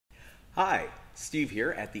Hi, Steve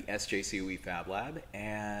here at the SJCOE Fab Lab,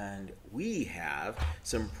 and we have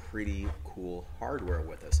some pretty cool hardware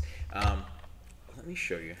with us. Let me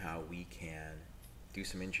show you how we can do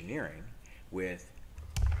some engineering with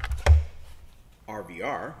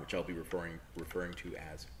RVR, which I'll be referring to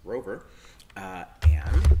as Rover,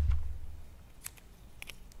 and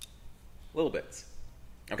littlebits.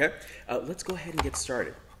 Okay, let's go ahead and get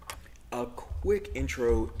started. A quick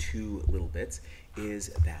intro to littlebits is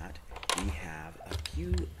that we have a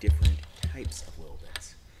few different types of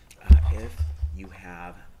littlebits. If you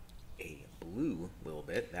have a blue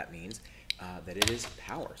littlebit, that means that it is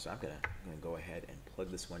power. So I'm gonna go ahead and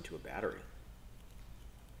plug this one to a battery.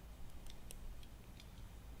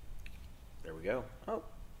 There we go. Oh,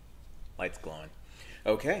 light's glowing.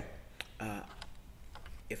 Okay.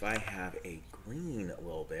 If I have a green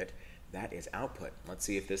littlebit, that is output. Let's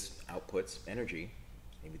see if this outputs energy,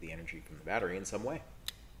 maybe the energy from the battery in some way.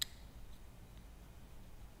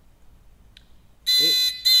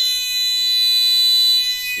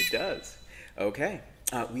 It does. Okay.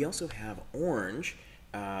 We also have orange,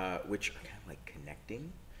 which are kind of like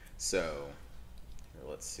connecting. So here,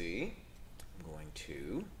 let's see. I'm going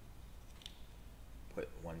to put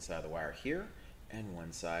one side of the wire here and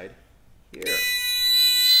one side here.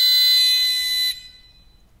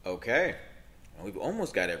 Okay. And we've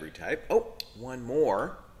almost got every type. Oh, one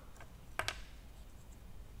more.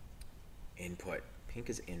 Input.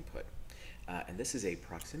 Pink is input. And this is a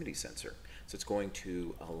proximity sensor. So it's going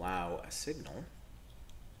to allow a signal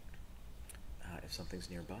if something's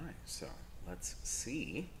nearby. So let's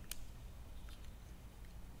see.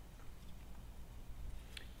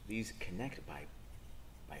 These connect by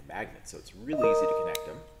magnets, so it's really easy to connect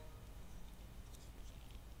them.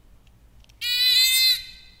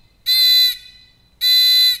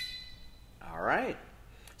 All right.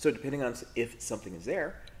 So depending on if something is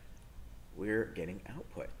there, we're getting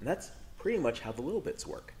output. And that's pretty much how the littlebits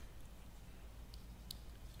work.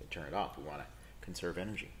 To turn it off, we want to conserve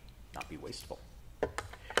energy, not be wasteful.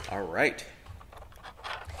 All right.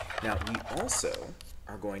 Now we also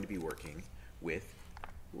are going to be working with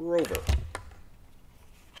Rover.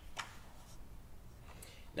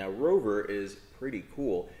 Now Rover is pretty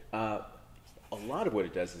cool. A lot of what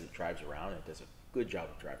it does is it drives around. It does a good job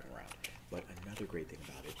of driving around. But another great thing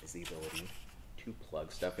about it is the ability to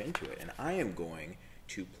plug stuff into it. And I am going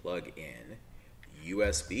to plug in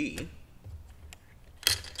USB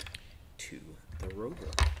to the Rover.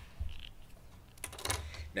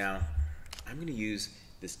 Now, I'm going to use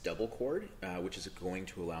this double cord, which is going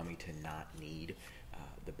to allow me to not need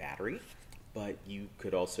the battery, but you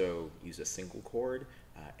could also use a single cord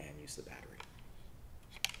and use the battery.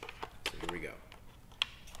 So here we go.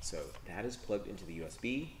 So that is plugged into the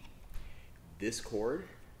USB. This cord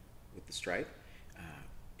with the stripe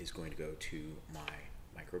is going to go to my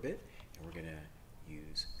Microbit, and we're going to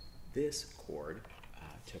use this cord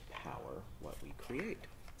to power what we create.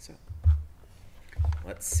 So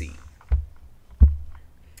let's see. I'm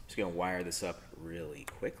just going to wire this up really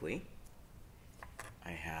quickly.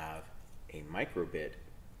 I have a Microbit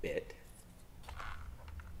bit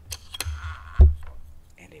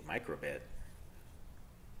and a Microbit,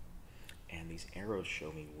 and these arrows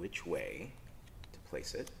show me which way to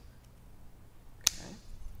place it. Okay.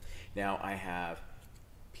 Now I have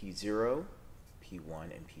P0, P1,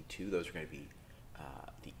 and P2. Those are going to be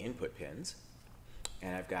the input pins.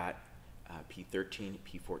 And I've got P13,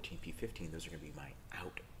 P14, P15. Those are going to be my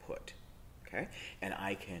output. Okay? And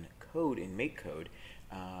I can code in makecode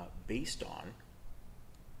based on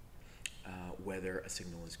whether a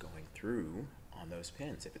signal is going through on those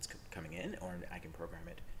pins, if it's coming in, or I can program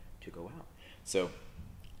it to go out. So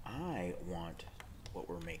I want what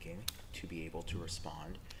we're making to be able to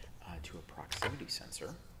respond to a proximity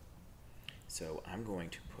sensor. So I'm going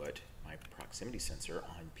to put my proximity sensor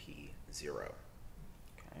on P0.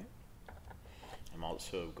 Okay. I'm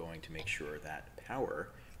also going to make sure that power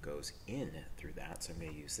goes in through that. So I'm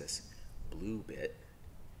going to use this blue bit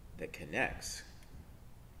that connects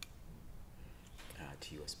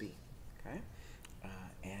to USB. Okay.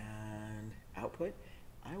 And output,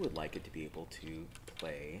 I would like it to be able to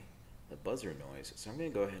play the buzzer noise. So I'm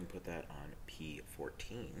going to go ahead and put that on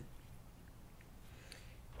P14.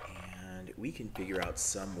 And we can figure out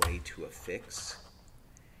some way to affix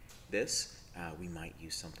this. We might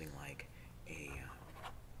use something like a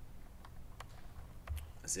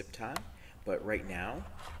zip tie, but right now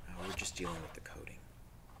we're just dealing with the coding.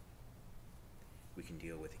 We can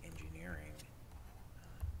deal with engineering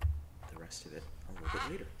the rest of it a little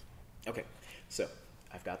bit later. Okay, so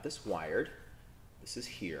I've got this wired. This is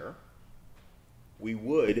here. we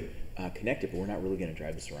would connect it, but we're not really going to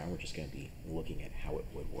drive this around. We're just going to be looking at how it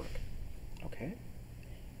would work. Okay?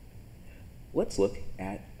 Let's look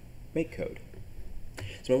at makecode.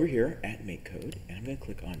 So over here at makecode, and I'm going to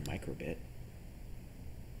click on Microbit.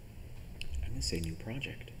 I'm going to say new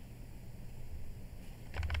project.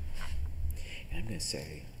 And I'm going to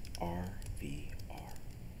say RVR.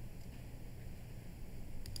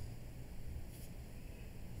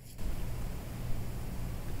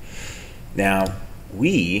 Now,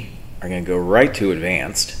 we are going to go right to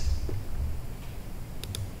advanced.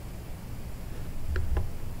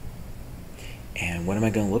 And what am I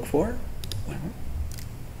going to look for? Well,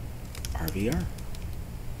 RVR.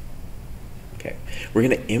 Okay, we're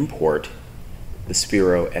going to import the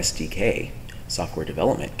Sphero SDK, Software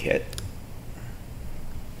Development Kit.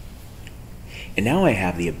 And now I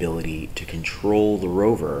have the ability to control the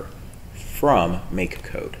rover from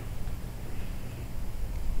makecode.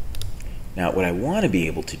 Now, what I want to be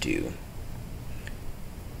able to do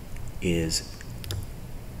is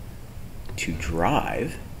to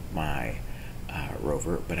drive my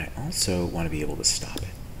rover, but I also want to be able to stop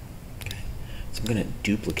it. Okay. So I'm going to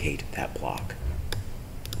duplicate that block.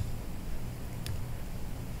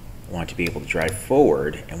 I want to be able to drive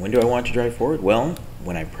forward, and when do I want to drive forward? Well,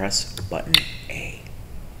 when I press button A.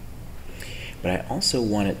 But I also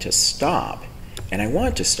want it to stop, and I want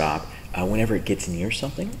it to stop whenever it gets near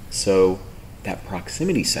something. So that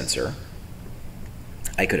proximity sensor,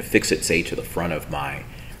 I could affix it, say, to the front of my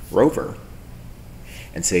rover,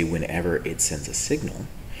 and say whenever it sends a signal,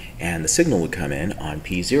 and the signal would come in on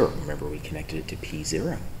P0. Remember, we connected it to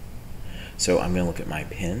P0. So I'm going to look at my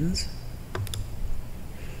pins,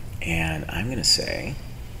 and I'm going to say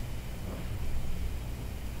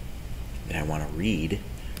that I want to read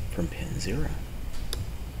from pin 0.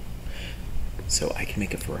 So I can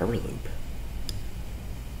make a forever loop.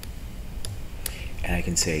 And I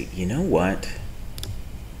can say, you know what?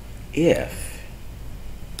 If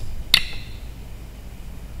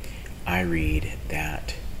I read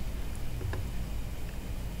that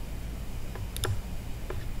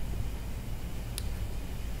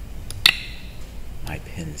my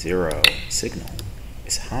pin 0 signal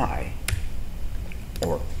is high,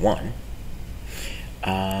 or 1,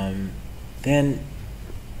 then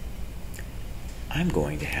I'm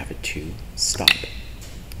going to have it to stop.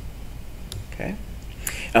 Okay?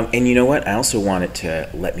 And you know what? I also want it to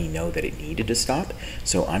let me know that it needed to stop,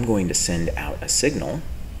 so I'm going to send out a signal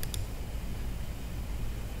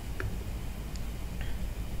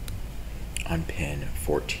on pin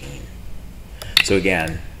 14. So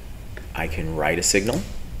again, I can write a signal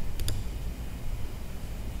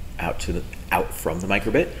out from the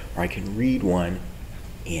microbit, or I can read one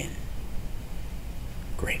in.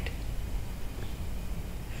 Great.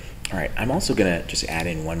 All right, I'm also going to just add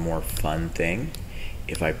in one more fun thing.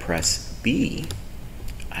 If I press B,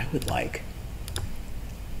 I would like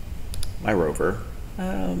my rover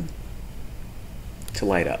to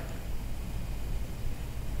light up.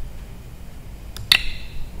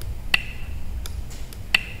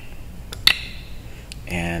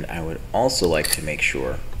 And I would also like to make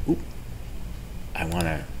sure, I want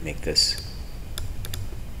to make this,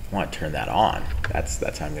 I want to turn that on.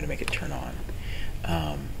 That's how I'm going to make it turn on.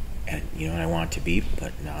 And you know what, I want it to beep,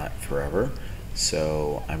 but not forever.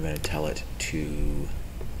 So I'm going to tell it to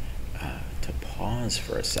pause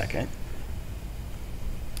for a second.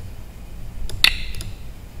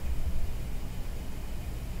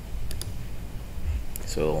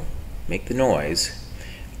 So it'll make the noise,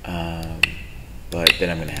 but then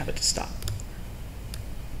I'm going to have it to stop.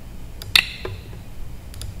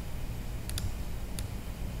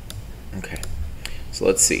 Okay, so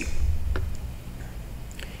let's see.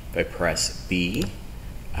 If I press B,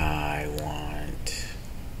 I want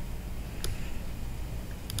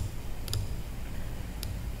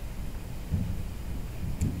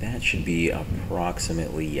that should be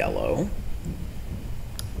approximately yellow.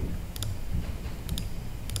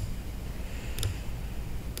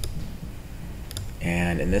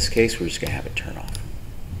 And in this case, we're just going to have it turn off.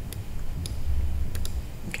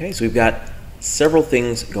 Okay, so we've got several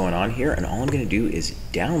things going on here, and all I'm going to do is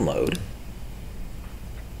download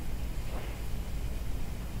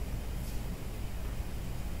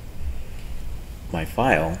my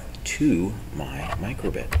file to my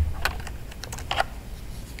microbit.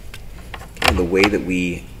 Okay, the way that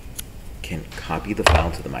we can copy the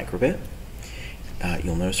file to the microbit,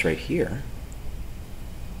 you'll notice right here,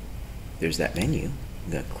 there's that menu.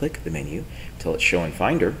 I'm going to click the menu until it's showing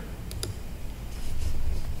Finder.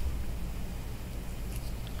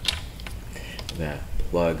 I'm going to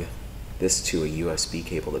plug this to a USB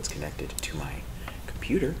cable that's connected to my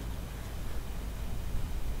computer.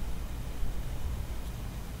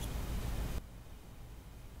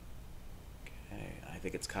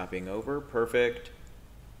 think it's copying over. Perfect.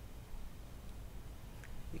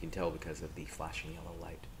 You can tell because of the flashing yellow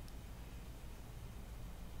light.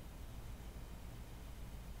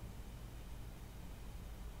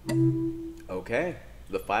 Okay,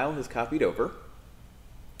 the file has copied over.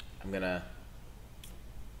 I'm gonna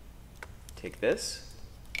take this.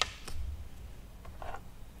 I'm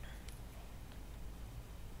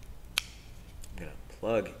gonna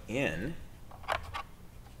plug in.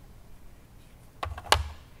 I'm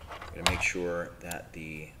gonna make sure that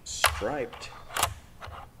the striped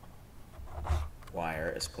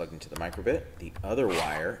wire is plugged into the microbit. The other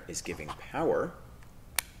wire is giving power.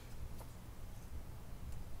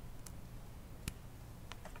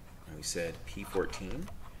 And we said P14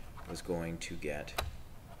 was going to get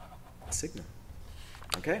a signal.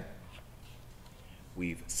 Okay.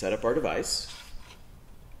 We've set up our device.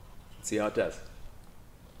 Let's see how it does.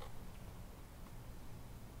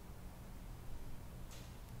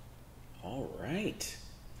 All right.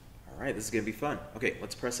 All right, this is going to be fun. Okay,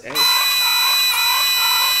 let's press A.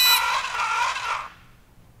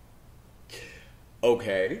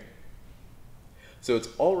 Okay. So it's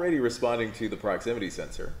already responding to the proximity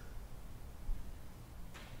sensor.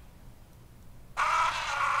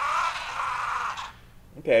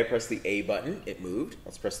 Okay, I pressed the A button, it moved.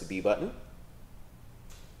 Let's press the B button.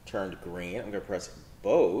 Turned green. I'm going to press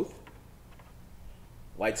both.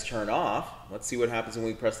 Lights turn off. Let's see what happens when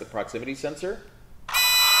we press the proximity sensor.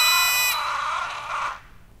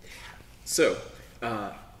 So,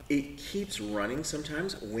 it keeps running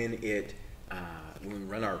sometimes when we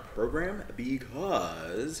run our program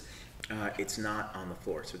because it's not on the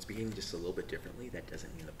floor. So it's behaving just a little bit differently. That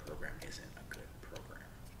doesn't mean the program isn't a good program.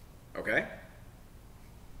 Okay?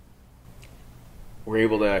 We're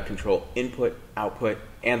able to control input, output,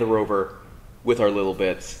 and the rover with our little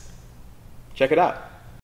bits. Check it out.